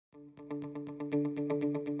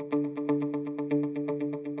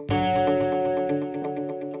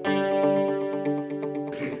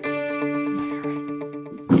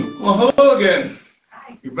again.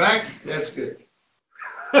 You're back? That's good.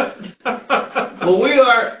 Well, we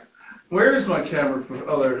are, where is my camera?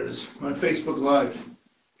 Oh, there it is, my Facebook Live.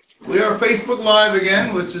 We are Facebook Live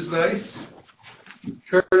again, which is nice.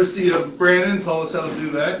 Courtesy of Brandon told us how to do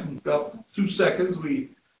that. In about 2 seconds, we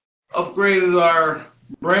upgraded our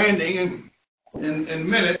branding in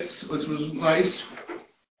minutes, which was nice.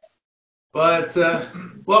 But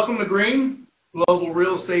welcome to Green, Global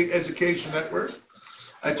Real Estate Education Network.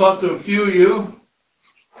 I talked to a few of you.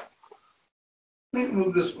 Let me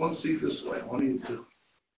move this one seat this way. I want you to,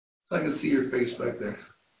 so I can see your face back there.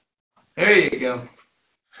 There you go.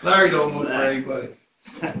 Larry, don't move for anybody.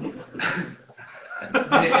 And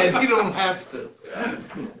you don't have to.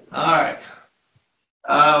 All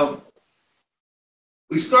right.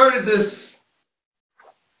 We started this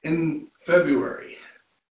in February.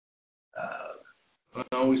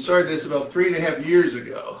 We started this about 3.5 years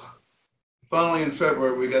ago. Finally, in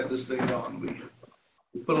February, we got this thing on. We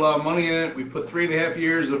put a lot of money in it. We put 3.5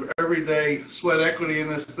 years of everyday sweat equity in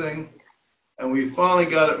this thing, and we finally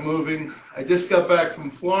got it moving. I just got back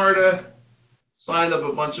from Florida, signed up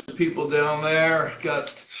a bunch of people down there,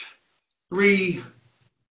 got 3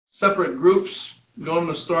 separate groups going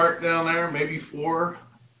to start down there, maybe 4,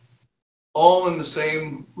 all in the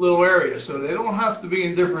same little area. So they don't have to be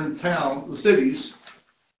in different cities,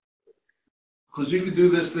 because you can do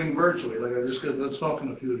this thing virtually. Like I just got done talking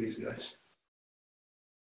to a few of these guys.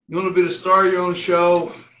 You want to be the star of your own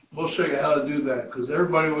show? We'll show you how to do that, because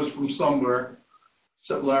everybody was from somewhere,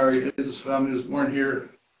 except Larry. His family was born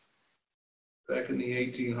here back in the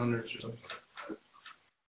 1800s or something.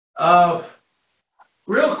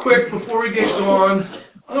 Real quick before we get going,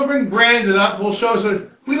 I'm going to bring Brandon up. We'll show us.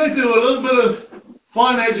 We like to do a little bit of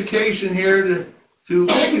fun education here to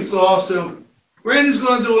kick us off. So Brandon's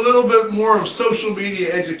going to do a little bit more of social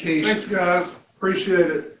media education. Thanks, guys. Appreciate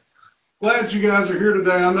it. Glad you guys are here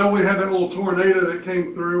today. I know we had that little tornado that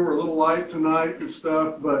came through. We're a little light tonight and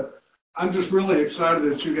stuff, but I'm just really excited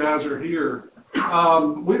that you guys are here.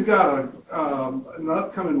 We've got in the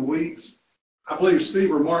upcoming weeks, I believe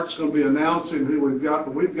Steve or Mark's going to be announcing who we've got,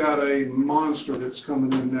 but we've got a monster that's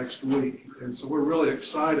coming in next week, and so we're really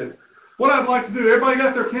excited. What I'd like to do, everybody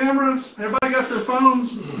got their cameras? Everybody got their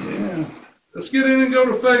phones? Yeah. Let's get in and go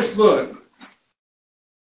to Facebook.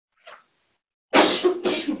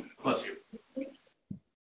 Bless you.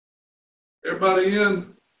 Everybody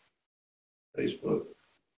in? Facebook.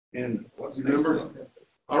 And what's the number?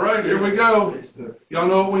 All right, here we go. Y'all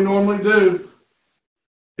know what we normally do.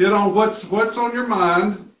 Hit on what's on your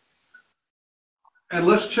mind, and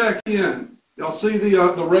let's check in. Y'all see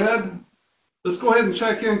the red? Let's go ahead and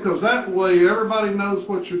check in, because that way everybody knows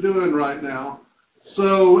what you're doing right now.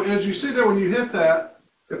 So as you see there, when you hit that,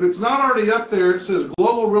 if it's not already up there, it says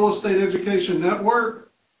Global Real Estate Education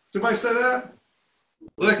Network. Did I say that?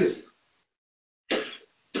 Click it.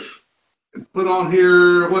 And put on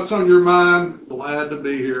here, what's on your mind? Glad to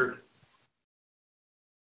be here.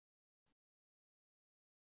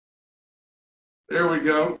 There we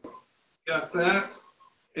go. Got that.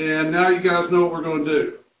 And now you guys know what we're going to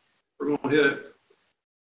do. We're going to hit it.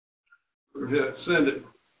 We're going to hit send it.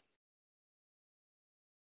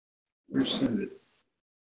 Where's send it?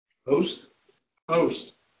 Post?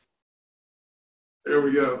 Post. There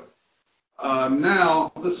we go.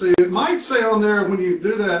 Now, let's see. It might say on there when you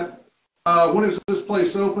do that, when is this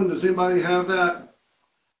place open? Does anybody have that?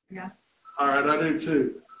 Yeah. All right, I do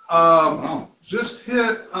too. Just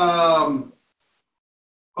hit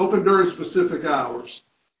open during specific hours.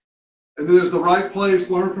 And then is the right place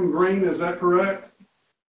Learn from Green? Is that correct?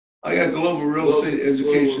 I got Global Real Estate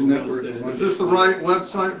Education Network. Is this the right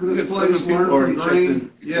website for this place? Learn from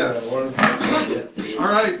Green? Yes. All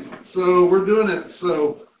right, so we're doing it.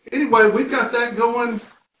 So anyway, we've got that going.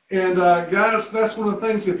 And guys, that's one of the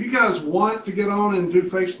things. If you guys want to get on and do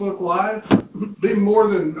Facebook Live, be more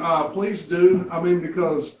than please do. I mean,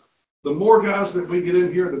 because the more guys that we get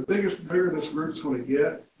in here, the bigger this group's going to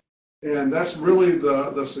get. And that's really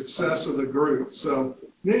the success of the group. So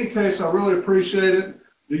in any case, I really appreciate it.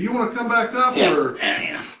 Do you want to come back up? Or?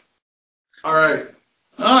 Yeah. All right.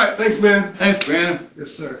 All right. Thanks, man. Thanks, Brandon.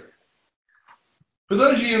 Yes, sir. For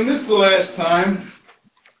those of you who missed the last time,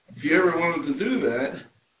 if you ever wanted to do that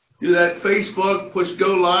Facebook, push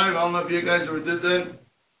go live. I don't know if you guys ever did that.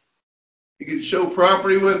 You can show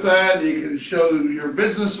property with that. You can show your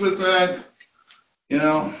business with that. You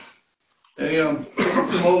know,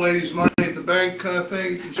 some old lady's money at the bank kind of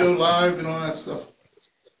thing. You can show live and all that stuff.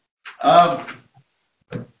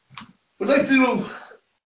 We'd like to do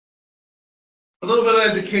a little bit of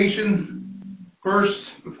education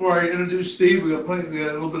first before I introduce Steve. We got a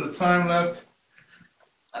little bit of time left.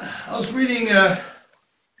 I was reading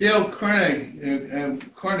Dale Carnegie.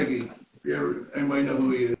 Anybody know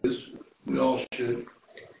who he is? We all should.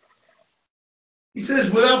 He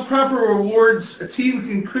says, without proper rewards, a team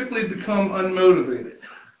can quickly become unmotivated.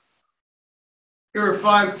 Here are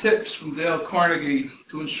 5 tips from Dale Carnegie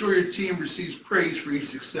to ensure your team receives praise for each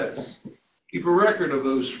success. Keep a record of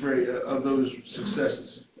those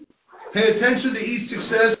successes. Pay attention to each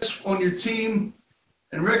success on your team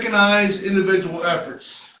and recognize individual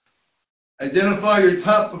efforts. Identify your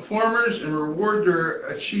top performers and reward their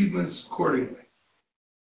achievements accordingly.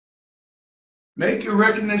 Make your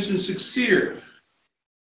recognition sincere.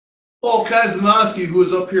 Paul Kazanowski, who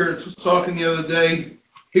was up here talking the other day,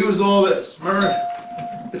 he was all this. Remember,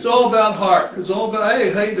 it's all about heart. It's all about,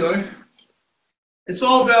 hey, how you doing? It's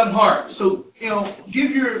all about heart. So,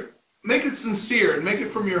 make it sincere and make it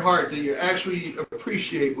from your heart that you actually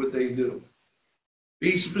appreciate what they do.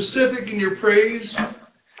 Be specific in your praise,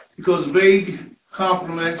 because vague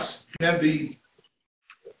compliments can be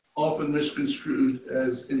often misconstrued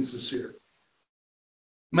as insincere.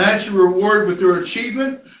 Match your reward with their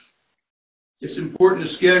achievement. It's important to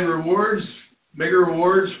scale rewards, bigger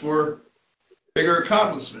rewards for bigger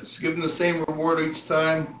accomplishments. Give them the same reward each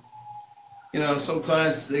time.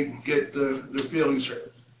 Sometimes they get their feelings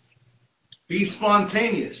hurt. Be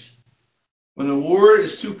spontaneous. When the reward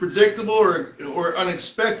is too predictable or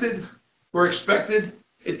unexpected or expected,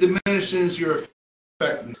 it diminishes your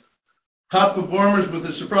effectiveness. Top performers with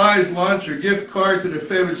a surprise lunch or gift card to their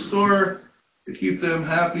favorite store to keep them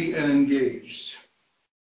happy and engaged.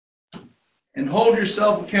 And hold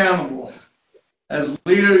yourself accountable as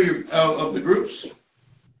leader of the groups.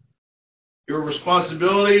 Your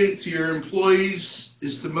responsibility to your employees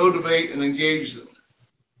is to motivate and engage them.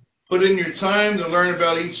 Put in your time to learn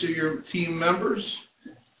about each of your team members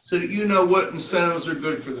so that you know what incentives are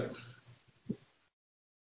good for them.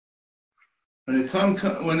 When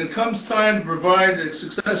it comes time to provide a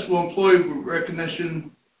successful employee with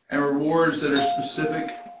recognition and rewards that are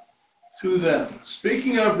specific to them.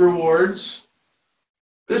 Speaking of rewards,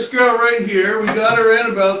 this girl right here, we got her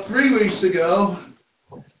in about 3 weeks ago.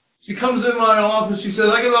 She comes in my office, she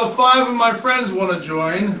says, I got about 5 of my friends want to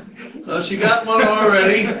join. She got one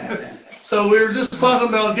already. So we were just talking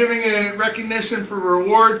about giving a recognition for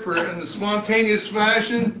reward in a spontaneous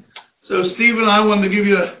fashion. So Steve and I wanted to give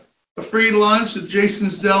you a free lunch at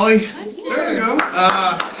Jason's Deli. There you go.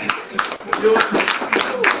 You'll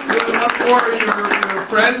have more of your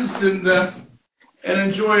friends and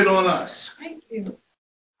enjoy it on us. Thank you.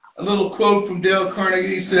 A little quote from Dale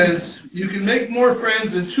Carnegie says, you can make more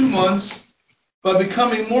friends in 2 months by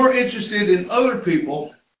becoming more interested in other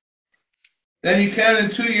people than you can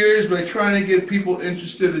in 2 years by trying to get people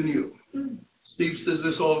interested in you. Steve says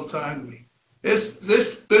this all the time to me.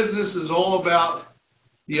 This business is all about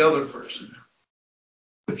the other person.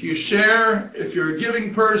 If you share, if you're a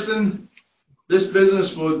giving person, this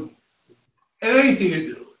business would, and anything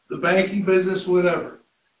you do, the banking business, whatever.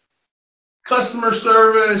 Customer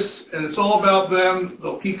service, and it's all about them,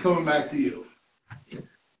 they'll keep coming back to you.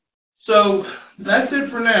 So that's it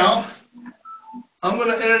for now. I'm going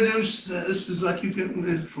to introduce, this is like you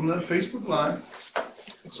can from the Facebook Live.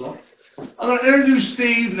 That's all. I'm going to introduce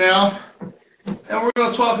Steve now, and we're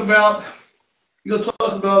going to talk about, you're going to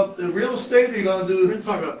talk about the real estate, or you're going to do? We're going to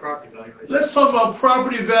talk about property valuations. Let's talk about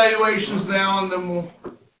property valuations now, and then we'll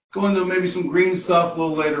go into maybe some green stuff a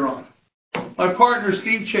little later on. My partner,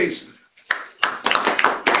 Steve Chasen.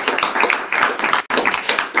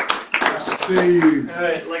 Steve. All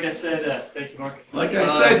right, like I said, thank you, Mark. Like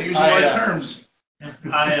I said, using my terms.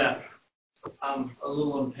 I'm a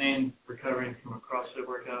little in pain recovering from a CrossFit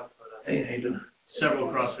workout, but Hey, how you doing? several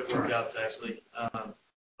CrossFit workouts actually,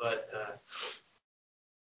 but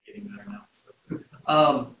getting better now.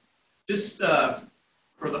 So. Just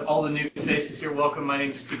for all the new faces here, welcome. My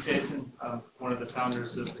name is Steve Chasen. I'm one of the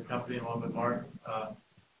founders of the company along with Mark.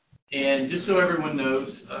 And just so everyone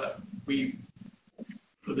knows,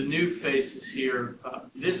 for the new faces here,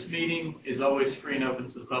 this meeting is always free and open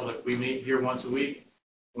to the public. We meet here once a week.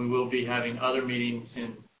 We will be having other meetings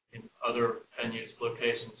in other venues,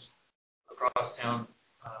 locations across town.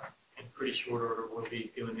 In pretty short order, we'll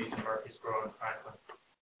be doing these in Murfreesboro and Franklin.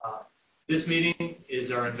 This meeting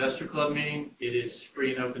is our investor club meeting. It is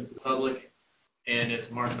free and open to the public. And as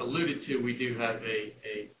Mark alluded to, we do have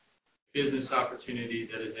a business opportunity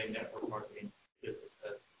that is a network marketing business.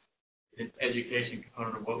 An education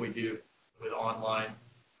component of what we do with online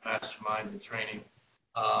masterminds and training.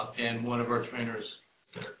 And one of our trainers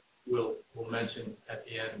will mention at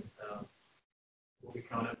the end will be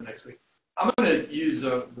coming up next week. I'm going to use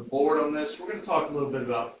the board on this. We're going to talk a little bit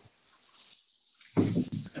about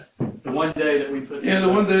the one day that we put this Yeah, the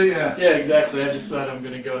up. one day, yeah. Yeah, exactly. I decided I'm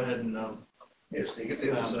going to go ahead and, Yes, they get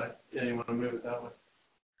the other side. yeah, you want to move it that way.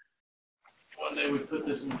 One day we put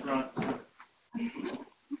this in front. So.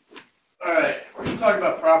 All right, we're going to talk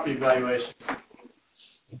about property valuation.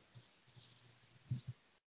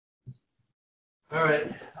 All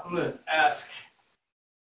right, I'm going to ask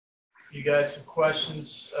you guys some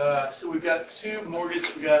questions. So we've got two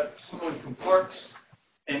mortgage. We got someone from Parks.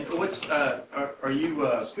 And what are you,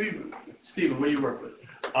 Stephen. Stephen, what do you work with?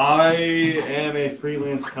 I am a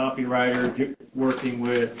freelance copywriter working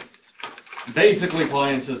with basically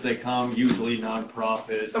clients as they come, usually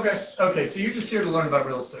nonprofit. Okay, so you're just here to learn about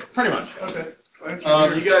real estate. Pretty much. Okay.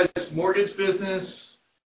 You You guys, mortgage business,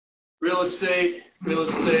 real estate,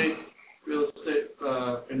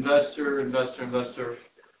 investor,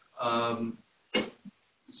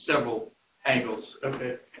 several angles.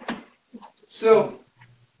 Okay. So,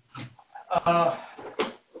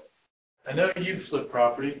 I know you've flipped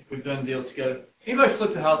property. We've done deals together. Anybody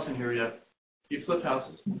flipped a house in here yet? You flipped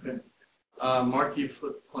houses? Okay. Mark, you've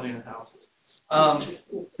flipped plenty of houses.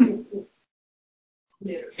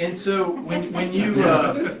 And so when you,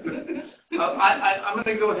 I'm going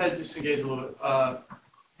to go ahead and just engage a little bit.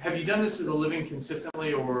 Have you done this as a living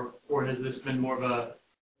consistently, or has this been more of a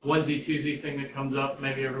onesie twosie thing that comes up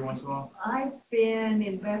maybe every once in a while? I've been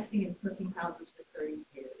investing in flipping houses for 30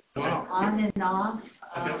 years. Wow. On and off.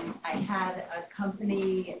 Okay. I had a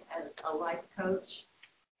company as a life coach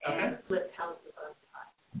and flipped houses all the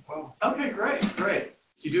time. Wow. Okay, great.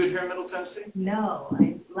 Did you do it here in Middle Tennessee? No,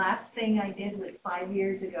 last thing I did was 5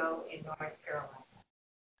 years ago in North Carolina.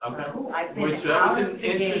 Okay. So I've been Which that was out an of the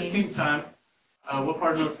game. interesting time. What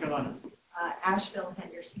part of North Carolina? Asheville,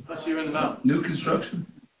 Henderson. Oh, so you're in the mountains. New construction?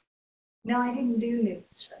 No, I didn't do new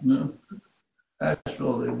construction. No.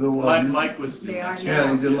 Asheville, they built a lot of new. Mike was. They are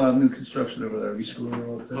Yeah, they did a lot of new construction over there. We used to go there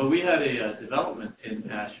all the time. Well, we had a development in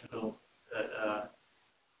Asheville that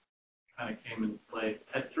kind of came into play.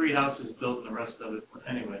 Had 3 houses built, and the rest of it.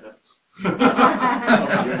 Anyway, that's. Years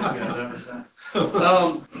ago, that was that.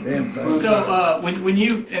 Damn, So when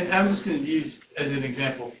you, and I'm just going to use as an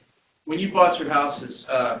example, when you bought your houses,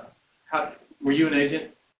 were you an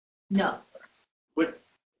agent? No.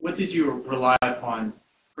 What did you rely upon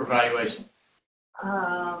for valuation?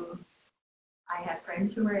 I had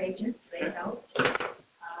friends who were agents. They Okay. helped.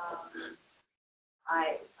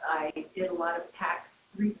 I did a lot of tax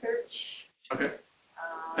research. Okay.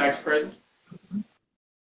 Tax appraisal? I'll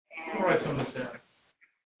And write some of this down.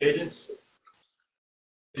 Agents?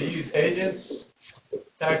 Do you use agents?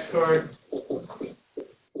 Tax card?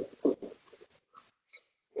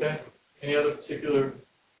 Okay. Any other particular?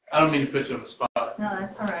 I don't mean to put you on the spot. no,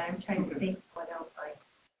 that's all right. I'm trying to think what else I.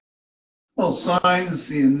 Well, signs,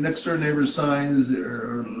 next door neighbor signs,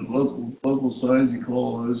 or local signs, you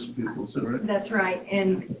call those people too, right? That's right.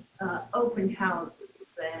 And open houses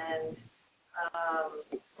and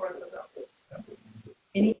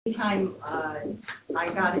anytime I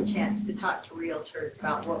got a chance to talk to realtors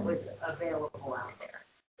about what was available out there.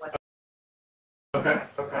 Okay.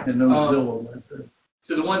 And no bill on that.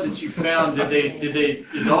 So the ones that you found,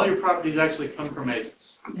 did all your properties actually come from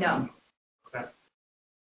agents? No,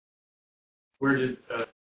 Where did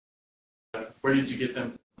you get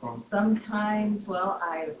them from? sometimes, well,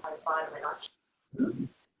 I bought them at auction.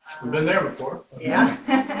 We've been there before. Yeah.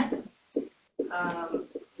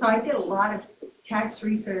 So I did a lot of tax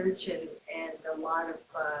research and a lot of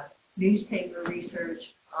newspaper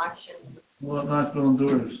research, auctions, Well, knocked on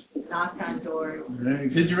doors. knocked on doors. There you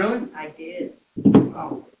go. Did you really? I did.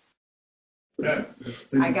 Wow. Okay. That's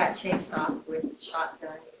big. I got chased off with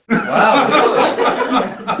shotgun. Wow,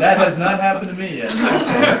 really? That has not happened to me yet.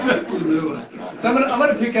 It's a new one. So I'm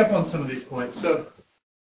gonna pick up on some of these points. So,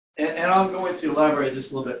 and I'm going to elaborate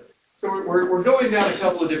just a little bit. So we're going down a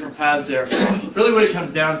couple of different paths there. Really, what it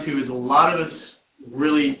comes down to is a lot of us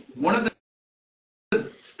really, one of the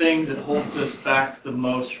things that holds us back the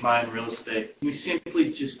most from buying real estate, we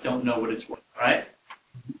simply just don't know what it's worth, right?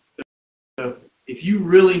 So if you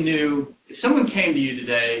really knew, if someone came to you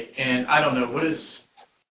today and I don't know, what does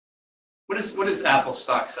Apple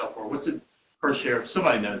stock sell for? What's it per share?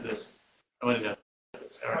 Somebody knows this. Somebody knows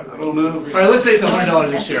this. All right. I don't know. All right, let's say it's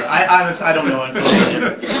 $100 a share. I don't know.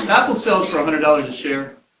 Apple sells for $100 a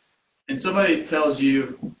share, and somebody tells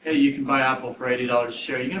you, hey, you can buy Apple for $80 a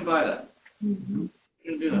share. You're going to buy that. Mm-hmm.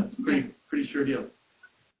 You're going to do that. It's a pretty sure deal.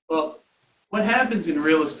 Well, what happens in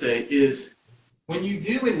real estate is when you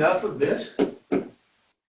do enough of this,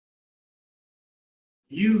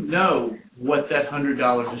 you know what that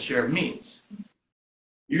 $100 a share means.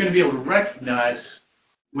 You're going to be able to recognize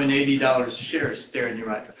when $80 a share is staring you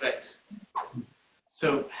right in the face.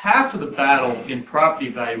 So half of the battle in property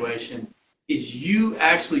valuation is you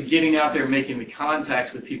actually getting out there, making the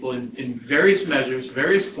contacts with people in various measures,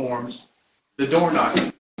 various forms, the door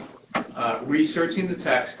knocking, researching the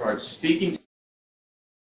tax cards, speaking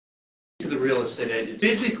to the real estate agent,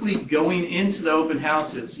 physically going into the open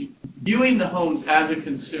houses, viewing the homes as a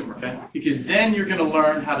consumer, okay? Because then you're going to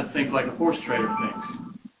learn how to think like a horse trader thinks.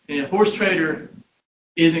 And a horse trader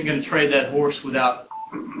isn't going to trade that horse without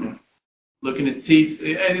looking at teeth.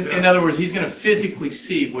 In other words, he's going to physically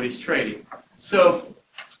see what he's trading. So,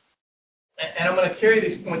 and I'm going to carry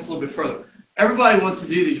these points a little bit further. Everybody wants to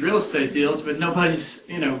do these real estate deals, but nobody's,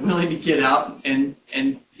 willing to get out and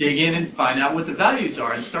dig in and find out what the values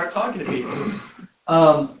are and start talking to people.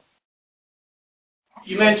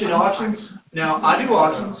 You mentioned auctions. Now, I do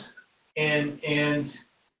auctions, and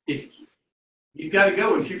if you've got to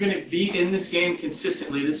go, if you're going to be in this game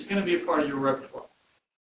consistently, this is going to be a part of your repertoire.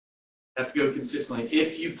 You have to go consistently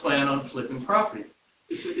if you plan on flipping property.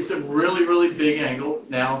 It's a really, really big angle.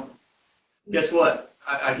 Now, guess what?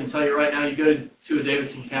 I can tell you right now, you go to a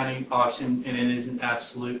Davidson County auction, and it is an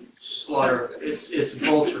absolute slaughter. It's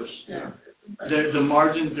vultures. The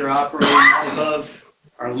margins they're operating above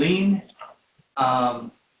are lean.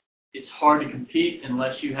 It's hard to compete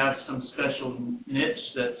unless you have some special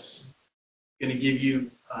niche that's going to give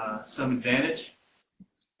you some advantage.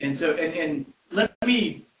 And so, and let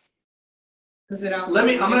me. I'm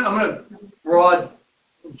gonna draw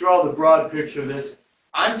the broad picture of this.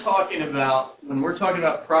 I'm talking about, when we're talking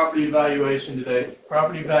about property valuation today,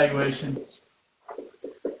 property valuation,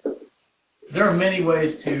 there are many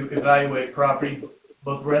ways to evaluate property,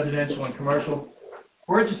 both residential and commercial.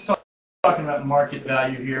 We're just talking about market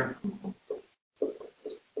value here.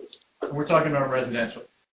 We're talking about residential.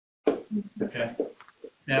 Okay.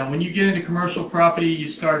 Now, when you get into commercial property, you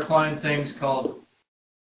start applying things called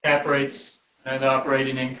cap rates and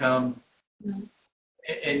operating income, and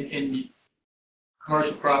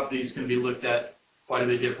commercial property is going to be looked at quite a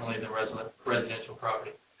bit differently than residential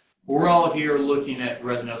property. We're all here looking at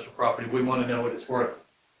residential property. We want to know what it's worth.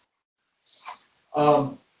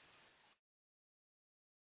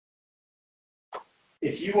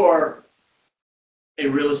 If you are a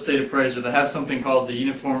real estate appraiser, they have something called the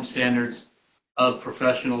Uniform Standards of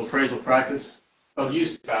Professional Appraisal Practice, called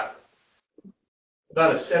USPAP.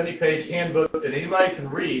 About a 70-page handbook that anybody can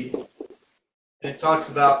read, and it talks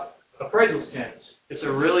about appraisal standards. It's a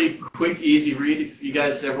really quick, easy read. If you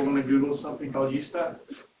guys ever want to Google something called USPAP,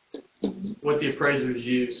 what the appraisers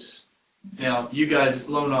use. Now, you guys as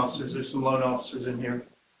loan officers, there's some loan officers in here.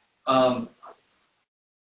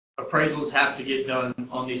 Appraisals have to get done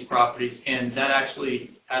on these properties, and that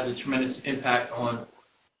actually has a tremendous impact on,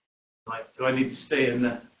 like, do I need to stay in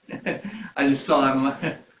the, I just saw him,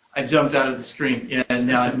 I jumped out of the screen, yeah, and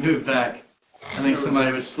now I moved back. I think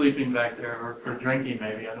somebody was sleeping back there, or drinking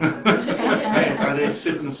maybe, I don't know. Hey, are they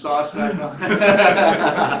sipping the sauce back on?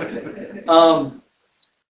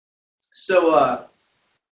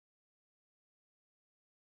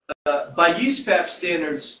 By USPAP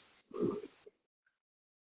standards,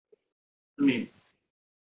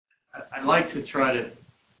 I like to try to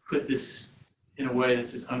put this in a way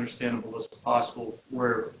that's as understandable as possible,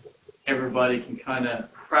 where everybody can kind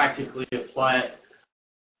of practically apply it.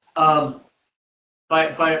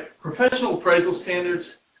 By professional appraisal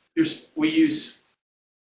standards, we use,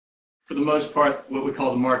 for the most part, what we call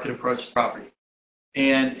the market approach to property.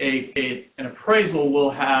 And an appraisal will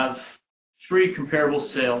have 3 comparable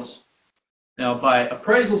sales. Now, by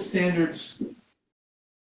appraisal standards,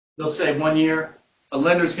 they'll say 1 year. A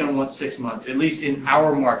lender's going to want 6 months, at least in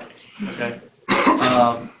our market. Okay.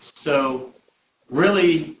 So,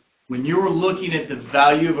 really, when you're looking at the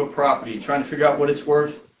value of a property, trying to figure out what it's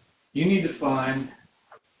worth, you need to find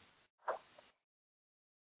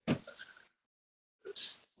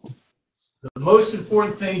the most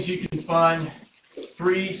important things you can find: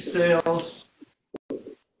 3 sales in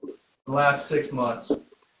the last 6 months.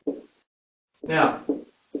 Now,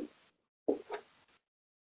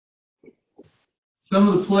 some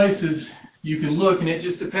of the places you can look, and it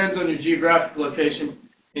just depends on your geographic location.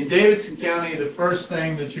 In Davidson County, the first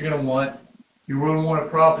thing that you're going to want, you're going to want a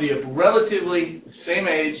property of relatively the same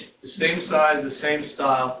age, the same size, the same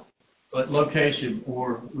style, but location,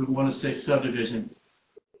 or we want to say subdivision.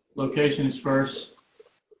 Location is first,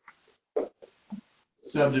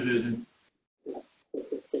 subdivision.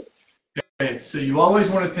 Okay, so you always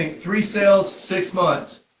want to think 3 sales, 6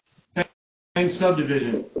 months, same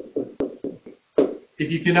subdivision. If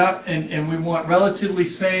you cannot, and we want relatively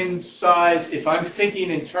same size, if I'm thinking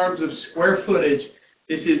in terms of square footage,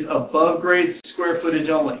 this is above grade square footage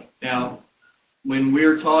only. Now, when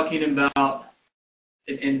we're talking about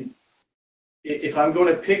and if I'm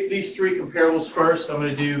going to pick these three comparables first, I'm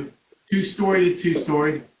going to do 2-story to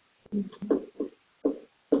 2-story,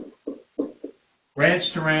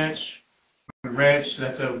 ranch to ranch. Ranch,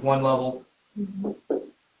 that's a one level.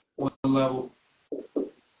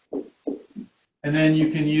 And then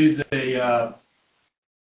you can use a,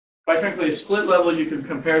 quite frankly, a split level you can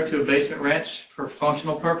compare to a basement ranch for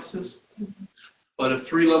functional purposes. But a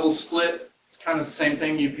 3-level split, it's kind of the same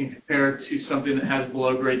thing. You can compare to something that has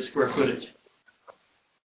below grade square footage.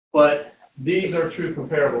 But these are true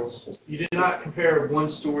comparables. You do not compare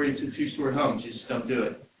 1-story to 2-story homes. You just don't do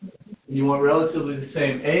it. You want relatively the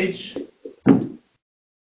same age,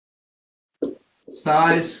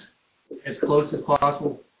 size, as close as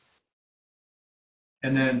possible,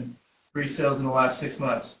 and then pre-sales in the last 6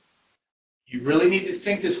 months. You really need to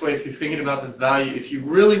think this way if you're thinking about the value. If you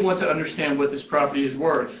really want to understand what this property is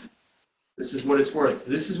worth, this is what it's worth.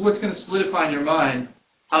 This is what's going to solidify in your mind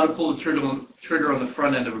how to pull the trigger on the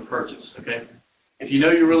front end of a purchase, okay? If you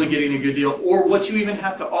know you're really getting a good deal, or what you even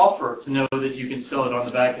have to offer to know that you can sell it on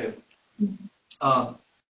the back end. I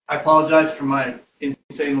apologize for my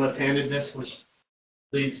insane left-handedness, which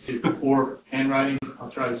leads to poor handwriting. I'll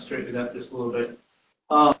try to straighten it up just a little bit.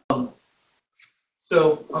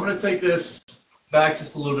 So I'm going to take this back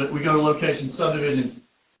just a little bit. We go to location subdivision.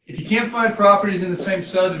 If you can't find properties in the same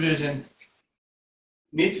subdivision,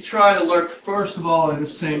 you need to try to look, first of all, in the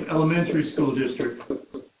same elementary school district.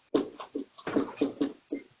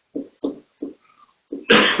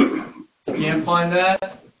 If you can't find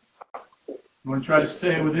that, you want to try to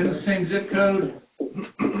stay within the same zip code,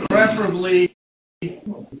 preferably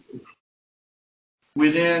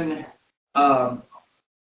within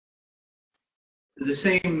the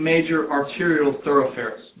same major arterial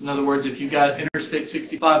thoroughfares. In other words, if you've got Interstate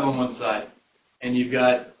 65 on one side and you've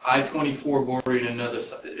got I-24 bordering another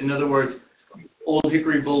side, in other words, Old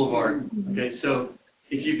Hickory Boulevard. Okay, so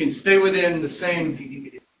if you can stay within the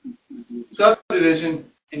same subdivision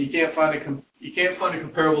and you can't find a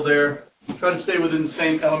comparable there, try to stay within the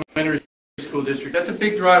same elementary school district. That's a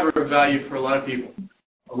big driver of value for a lot of people.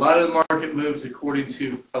 A lot of the market moves according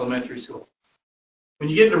to elementary school. When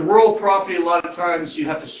you get into rural property, a lot of times you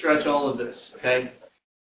have to stretch all of this, okay?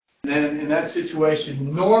 And then in that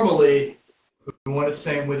situation, normally we want to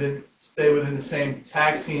stay within the same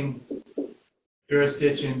taxing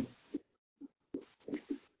jurisdiction,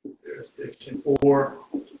 or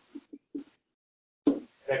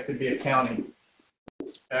that could be a county.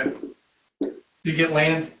 Okay? You get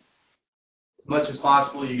land, as much as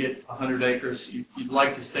possible, you get 100 acres. You'd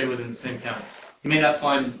like to stay within the same county. You may not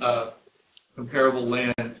find comparable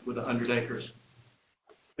land with 100 acres.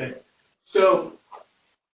 Okay, so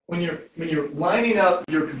when you're lining up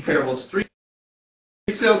your comparables, three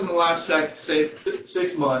sales in the last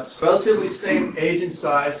 6 months, relatively same age and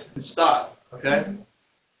size and stock. Okay,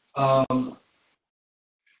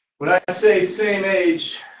 when I say same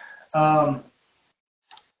age,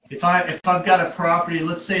 if I've got a property,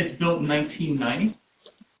 let's say it's built in 1990.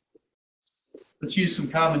 Let's use some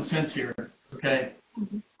common sense here. Okay.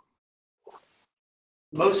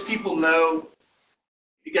 Most people know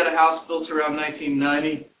you got a house built around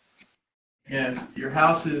 1990, and your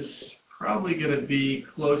house is probably going to be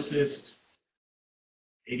closest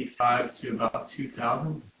 85 to about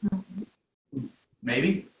 2000,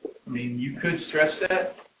 maybe. I mean, you could stretch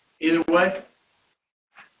that either way.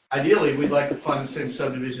 Ideally, we'd like to find the same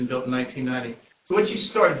subdivision built in 1990. So what you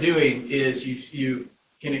start doing is you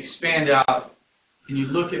can expand out and you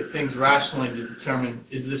look at things rationally to determine,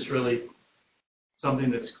 is this really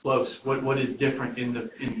something that's close? What is different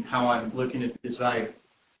in how I'm looking at this value?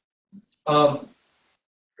 A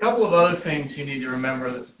couple of other things you need to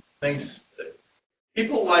remember. Things that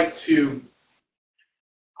people like to.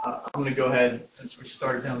 I'm going to go ahead since we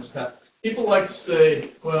started down this path. People like to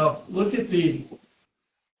say, "Well, look at the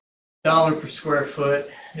dollar per square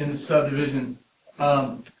foot in the subdivision."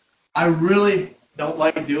 I really don't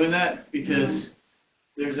like doing that because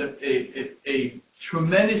there's a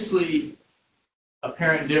tremendously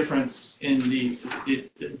apparent difference in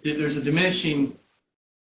there's a diminishing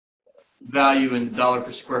value in dollar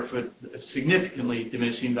per square foot, a significantly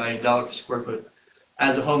diminishing value in dollar per square foot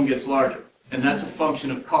as a home gets larger. And that's a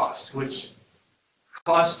function of cost, which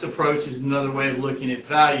cost approach is another way of looking at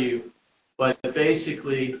value. But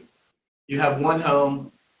basically, you have one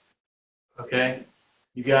home, okay?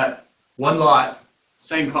 You got one lot,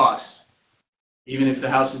 same cost, even if the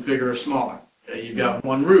house is bigger or smaller. Okay? You've got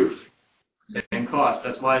one roof, same cost.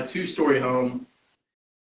 That's why a 2-story home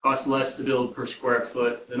costs less to build per square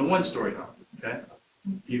foot than a 1-story home. Okay?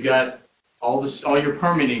 You've got all this, all your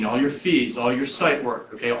permitting, all your fees, all your site work,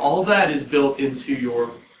 okay? All that is built into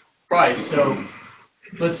your price. So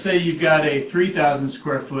let's say you've got a 3,000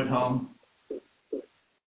 square foot home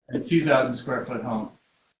and a 2,000 square foot home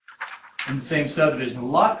in the same subdivision. The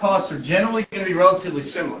lot costs are generally going to be relatively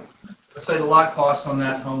similar. Let's say the lot cost on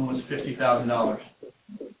that home was $50,000.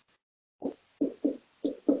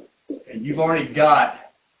 And you've already got,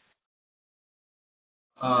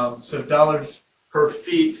 so dollars per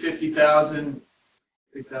feet, 50,000,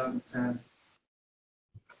 3,010.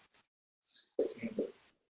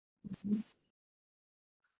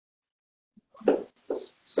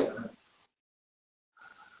 7.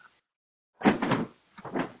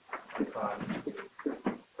 5.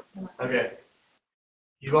 Okay.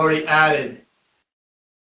 You've already added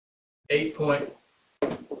 8.7.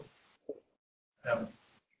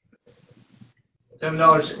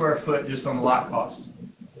 $7 square foot just on the lot cost.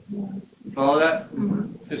 Follow that?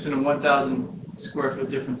 Just in a 1,000 square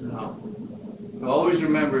foot difference in home. So always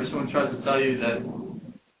remember, if someone tries to tell you that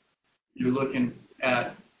you're looking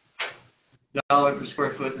at dollar per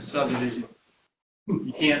square foot the subdivision,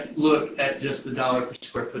 you can't look at just the dollar per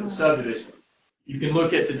square foot the subdivision. You can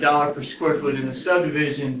look at the dollar per square foot in the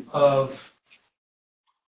subdivision of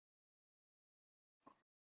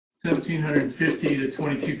 1,750 to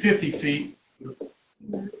 2,250 feet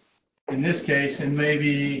in this case, and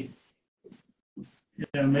maybe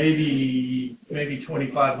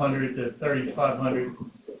 2,500 to 3,500,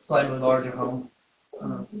 slightly larger home,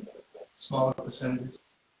 smaller percentages.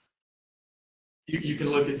 You can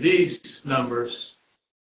look at these numbers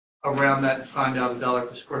around that to find out a dollar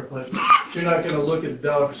per square foot. You're not going to look at the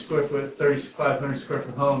dollar per square foot, 3,500 square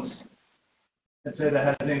foot homes, and say that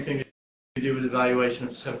has anything to do with the valuation of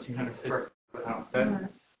 1,700 square foot home. Okay?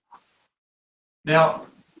 Now,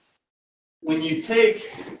 when you take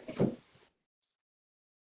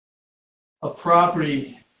a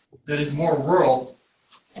property that is more rural,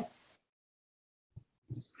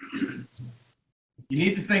 you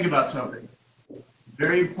need to think about something.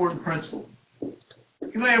 Very important principle.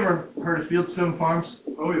 Anybody ever heard of Fieldstone Farms?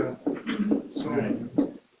 Oh, yeah. So,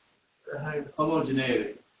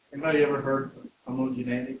 homogeneity. Anybody ever heard of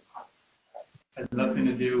homogeneity? Has nothing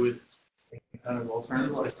to do with kind of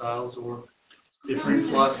alternative lifestyles or different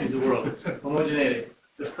philosophies of the world. It's homogeneity.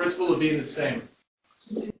 It's the principle of being the same.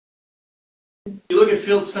 You look at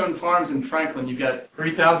Fieldstone Farms in Franklin, you've got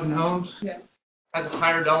 3,000 homes. Yeah. Has a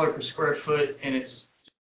higher dollar per square foot, and it's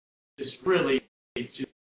just really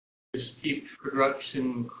just cheap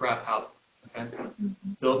production crap house. Okay?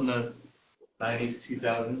 Built in the 90s,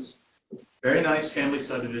 2000s. Very nice family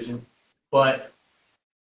subdivision, but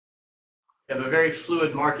you have a very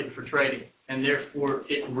fluid market for trading, and therefore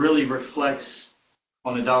it really reflects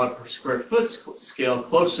on the dollar per square foot scale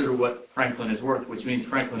closer to what Franklin is worth, which means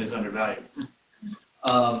Franklin is undervalued.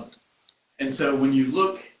 And so when you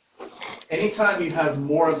look, anytime you have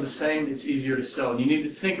more of the same, it's easier to sell. And you need to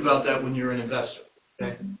think about that when you're an investor.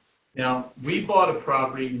 Okay? Now, we bought a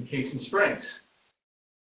property in Kingston Springs.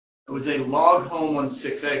 It was a log home on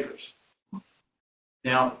 6 acres.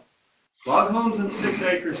 Now, log homes on 6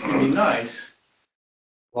 acres can be nice.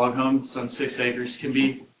 Log homes on 6 acres can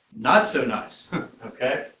be not so nice.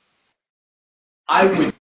 Okay? I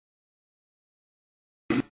would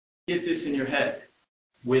get this in your head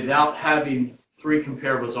without having 3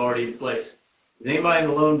 comparables already in place. As anybody in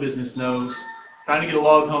the loan business knows, trying to get a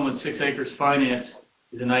log home on 6 acres finance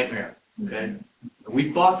is a nightmare. Okay? We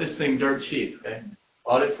bought this thing dirt cheap. Okay?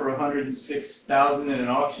 Bought it for $106,000 in an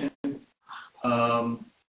auction.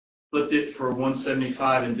 Flipped it for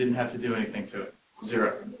 $175 and didn't have to do anything to it.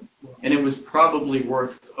 0. And it was probably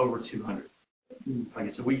worth over $200. Okay,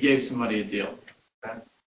 so we gave somebody a deal. Okay?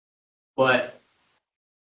 But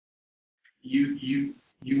you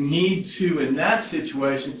need to, in that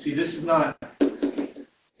situation, see, this is not,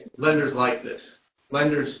 lenders like this.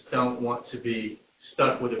 Lenders don't want to be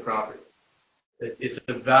stuck with a property. It's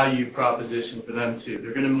a value proposition for them too.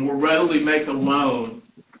 They're going to more readily make a loan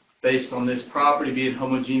based on this property being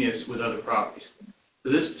homogeneous with other properties.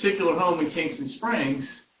 So this particular home in Kingston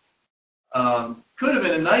Springs could have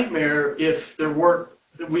been a nightmare if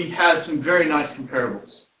we had some very nice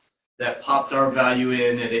comparables that popped our value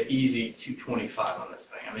in at an easy 225 on this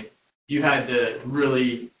thing. I mean, you had to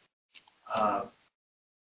really,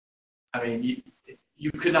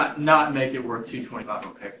 you could not make it worth 225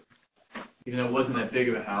 on paper. Even though it wasn't that big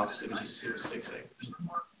of a house, it was 6 acres.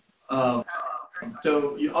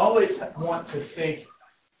 So you always want to think,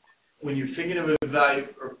 when you're thinking of a value,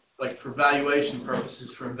 or like for valuation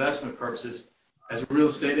purposes, for investment purposes, as a real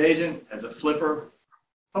estate agent, as a flipper,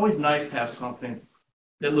 it's always nice to have something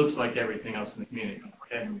that looks like everything else in the community.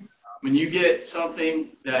 Okay? when you get something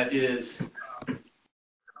that is,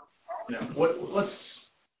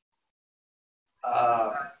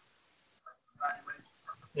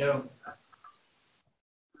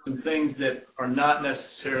 some things that are not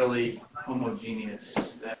necessarily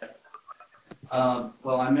homogeneous. That,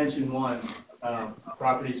 well, I mentioned one,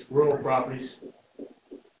 properties, rural properties.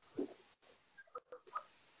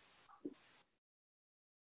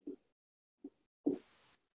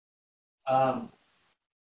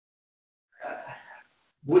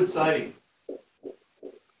 Wood siding.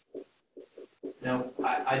 Now,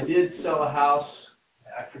 I did sell a house.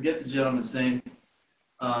 I forget the gentleman's name.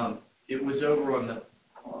 It was over on the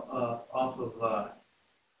off of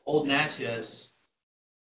Old Natchez.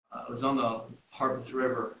 It was on the Harpeth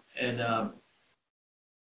River, and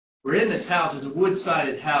we're in this house. It's a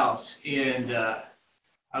wood-sided house, and I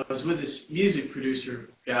was with this music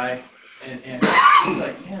producer guy, and he's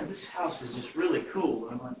like, "Man, this house is just really cool."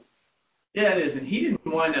 And I'm like, "Yeah, it is." And he didn't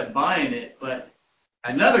wind up buying it, but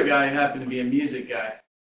another guy who happened to be a music guy.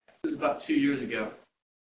 It was about 2 years ago,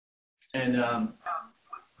 and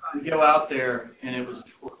we go out there, and it was a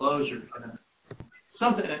foreclosure.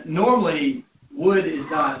 Something normally wood is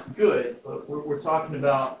not good, but we're talking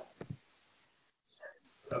about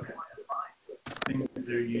things that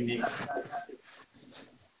are unique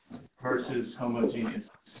versus homogeneous.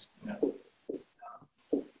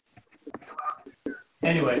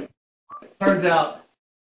 Anyway, turns out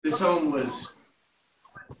this home was,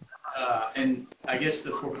 and I guess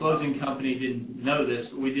the foreclosing company didn't know this,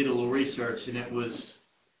 but we did a little research, and it was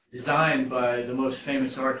designed by the most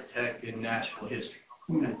famous architect in Nashville history.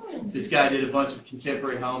 Okay. This guy did a bunch of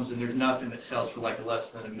contemporary homes, and there's nothing that sells for like less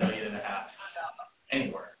than $1.5 million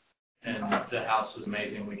anywhere. And the house was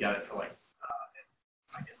amazing. We got it for like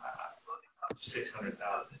 $600,000.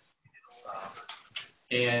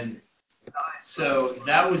 And so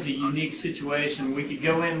that was a unique situation. We could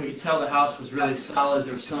go in, we could tell the house was really solid.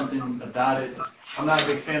 There was something about it. I'm not a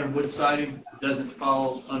big fan of wood siding. It doesn't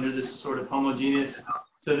fall under this sort of homogeneous.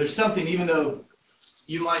 So there's something, even though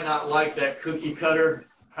you might not like that cookie cutter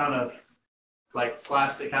kind of like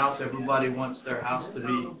plastic house, everybody wants their house to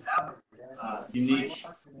be unique,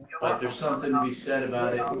 but there's something to be said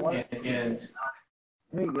about it. And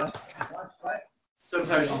There you go.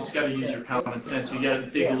 sometimes you just got to use your common sense. You got to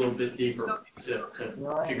dig a little bit deeper to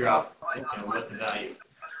figure out what the value.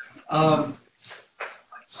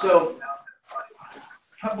 So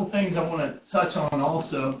a couple things I want to touch on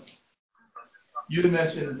also. You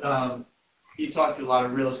mentioned you talked to a lot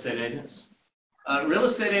of real estate agents. Real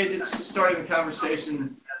estate agents, starting a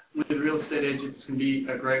conversation with real estate agents can be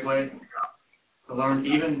a great way to learn,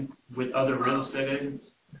 even with other real estate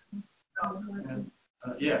agents. And,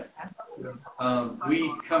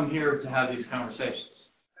 we come here to have these conversations.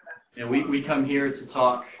 And we come here to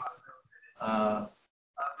talk,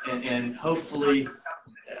 and hopefully,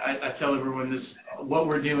 I tell everyone this, what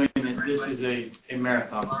we're doing, this is a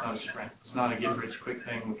marathon, it's not a sprint. It's not a get-rich-quick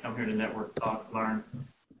thing. We come here to network, talk, learn.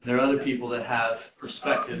 There are other people that have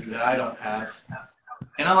perspectives that I don't have.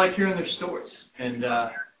 And I like hearing their stories. And,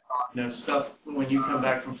 stuff, when you come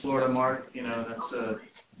back from Florida, Mark, that's,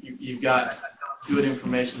 you've got good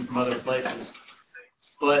information from other places.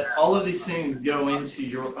 But all of these things go into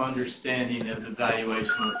your understanding of the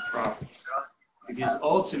valuation of the property. Because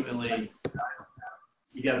ultimately,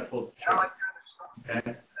 you got to pull the trigger,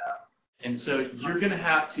 okay? And so you're going to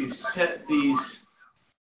have to set these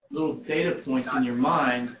little data points in your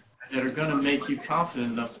mind that are going to make you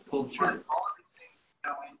confident enough to pull the trigger.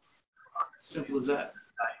 Simple as that.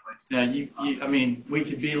 Now, I mean, we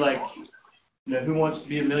could be like, who wants to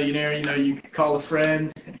be a millionaire? You could call a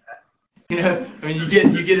friend. I mean,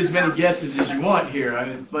 you get as many guesses as you want here. I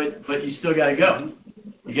mean, but you still got to go.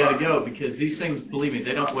 You got to go because these things, believe me,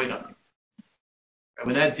 they don't wait on you.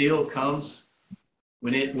 When that deal comes,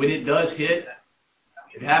 when it does hit,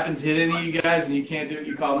 if it happens to hit any of you guys and you can't do it,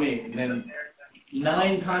 you call me. And then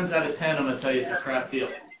 9 times out of 10, I'm going to tell you it's a crap deal.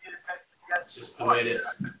 It's just the way it is.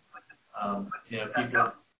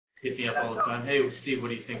 People hit me up all the time. Hey, Steve, what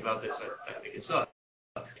do you think about this? I think it sucks.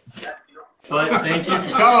 But thank you for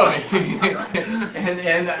calling me.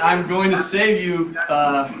 and I'm going to save you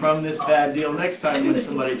from this bad deal next time when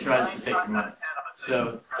somebody tries to take your money.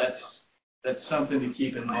 So that's something to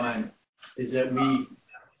keep in mind, is that we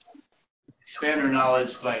expand our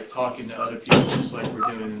knowledge by talking to other people, just like we're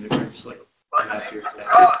doing in the groups like we have here today.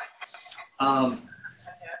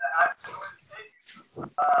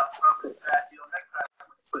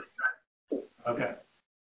 Okay.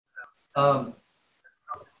 And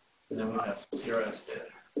then we have CRS data.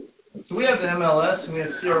 So we have the MLS and we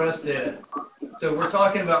have CRS data. So we're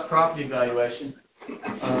talking about property valuation.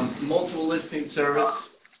 Multiple listing service.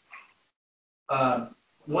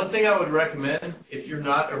 One thing I would recommend, if you're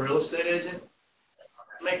not a real estate agent,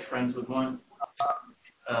 make friends with one.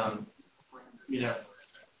 You know,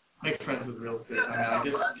 make friends with real estate. I mean, I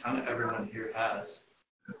guess kind of everyone here has.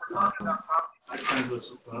 Make friends with,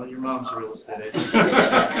 well, your mom's a real estate agent.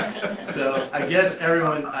 So I guess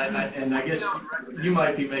everyone, and I guess you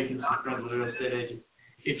might be making some friends with real estate agents.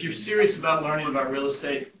 If you're serious about learning about real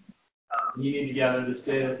estate, you need to gather this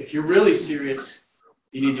data. If you're really serious,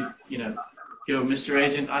 you need to, you know, go, Mr.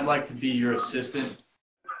 Agent, I'd like to be your assistant.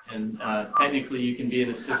 And technically you can be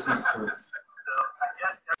an assistant for,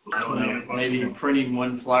 I don't know, maybe printing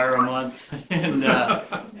one flyer a month,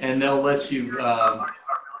 and they'll let you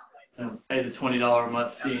pay the $20 a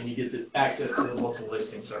month fee, and you get the access to the multiple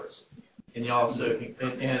listing service. And you also,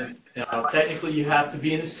 and technically you have to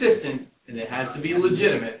be an assistant, and it has to be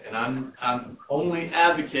legitimate. And I'm only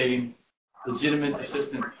advocating legitimate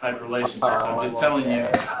assistant type relationships. I'm just telling you,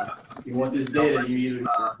 you want this data, you either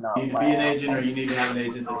need to be an agent or you need to have an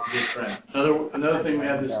agent that's a good friend. Another thing, we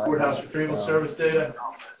have this courthouse retrieval service data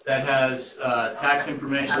that has tax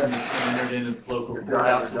information that's been entered in local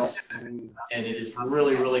courthouses, and it is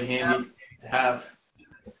really, really handy to have.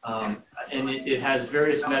 And it has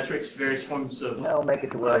various metrics, various forms of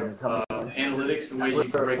analytics and ways you can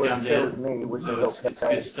break down data. So it's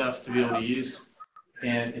good stuff to be able to use,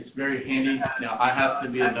 and it's very handy. Now, I happen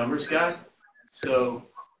to be a numbers guy, so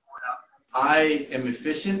I am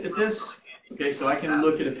efficient at this. Okay, so I can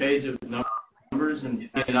look at a page of numbers, and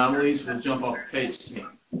anomalies will jump off the page to me.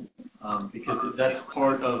 Because that's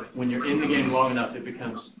part of, when you're in the game long enough, it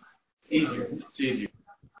becomes easier. It's easier.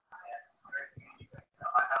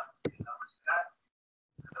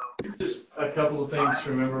 Just a couple of things to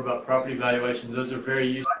remember about property valuation. Those are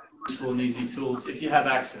very useful and easy tools if you have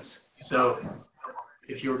access. So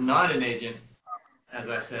if you're not an agent, as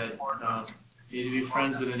I said, you need to be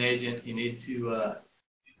friends with an agent. You need to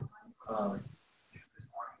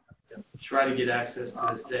try to get access to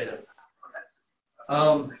this data.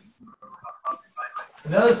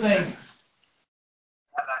 Another thing,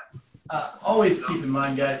 always keep in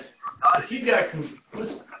mind, guys, if you got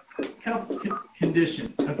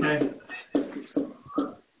condition, okay,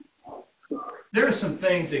 there are some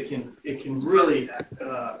things that can really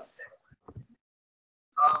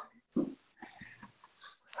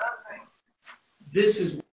this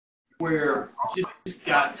is where you just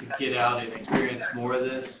got to get out and experience more of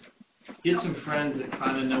this. Get some friends that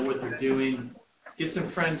kind of know what they're doing. Get some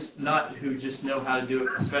friends not who just know how to do it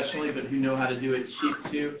professionally, but who know how to do it cheap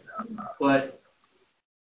too. But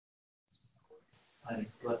I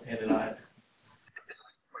left-handed eyes.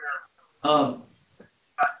 If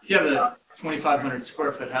you have a 2,500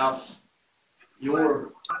 square foot house,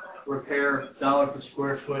 your repair dollar per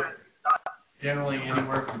square foot, generally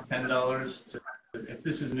anywhere from $10 to, if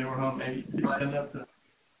this is a newer home, maybe you could spend up to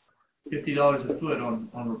 $50 a foot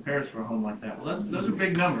on repairs for a home like that. Well, those are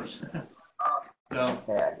big numbers. So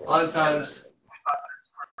a lot of times,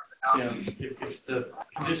 you know, if the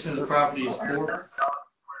condition of the property is poor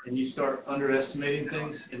and you start underestimating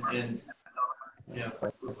things, and you know,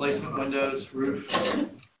 replacement windows, roof,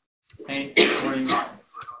 paint, flooring,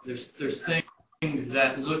 there's things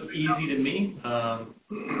that look easy to me,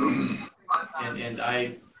 and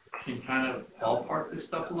I can kind of ballpark this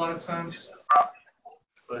stuff a lot of times,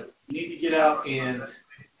 but you need to get out and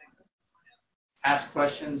ask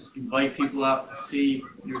questions, invite people out to see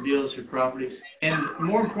your deals, your properties. And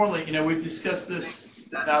more importantly, you know, we've discussed this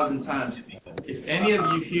 1,000 times. If any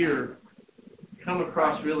of you here come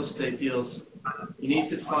across real estate deals, you need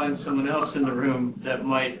to find someone else in the room that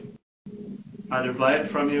might either buy it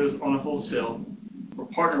from you on a wholesale or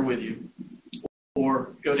partner with you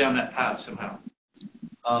or go down that path somehow.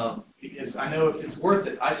 Because I know if it's worth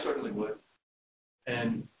it, I certainly would.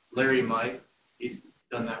 And Larry might. He's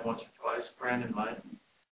done that once or twice. Brandon might.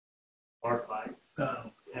 Mark might.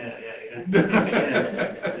 Yeah.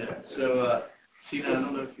 So, Tina, I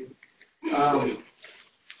don't know if you.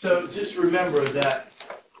 So just remember that,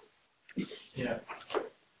 you know,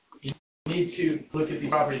 you need to look at these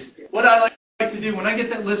properties. What I like to do when I get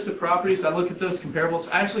that list of properties, I look at those comparables.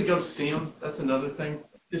 I actually go see them. That's another thing.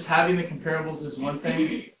 Just having the comparables is one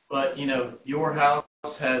thing, but you know, your house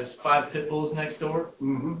has 5 pit bulls next door,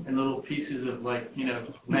 and little pieces of, like, you know,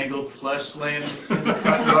 mangled flesh laying in the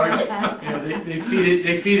front yard. You know, they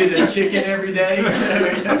feed it a chicken every day.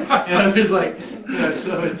 You know, there's like, you know,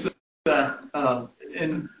 so it's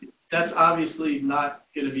and that's obviously not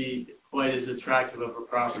going to be quite as attractive of a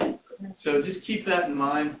property. So just keep that in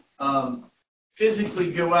mind.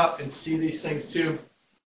 Physically go out and see these things too.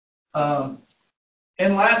 And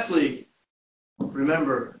lastly,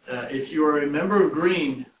 remember, if you are a member of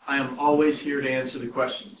Green, I am always here to answer the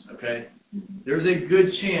questions, okay? There's a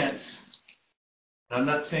good chance, and I'm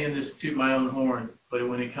not saying this to toot my own horn, but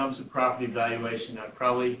when it comes to property valuation, I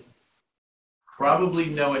probably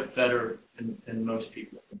know it better than most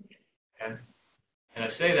people, okay? And I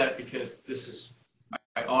say that because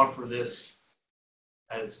I offer this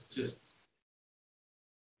as just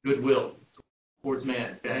goodwill towards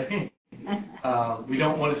man, okay? We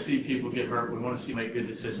don't want to see people get hurt. We want to see make good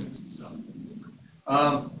decisions. So,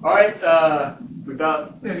 all right, we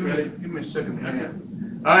about ready. Give me a second. Okay.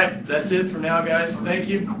 All right, that's it for now, guys. Thank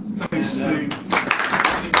you. Thanks, And, Steve.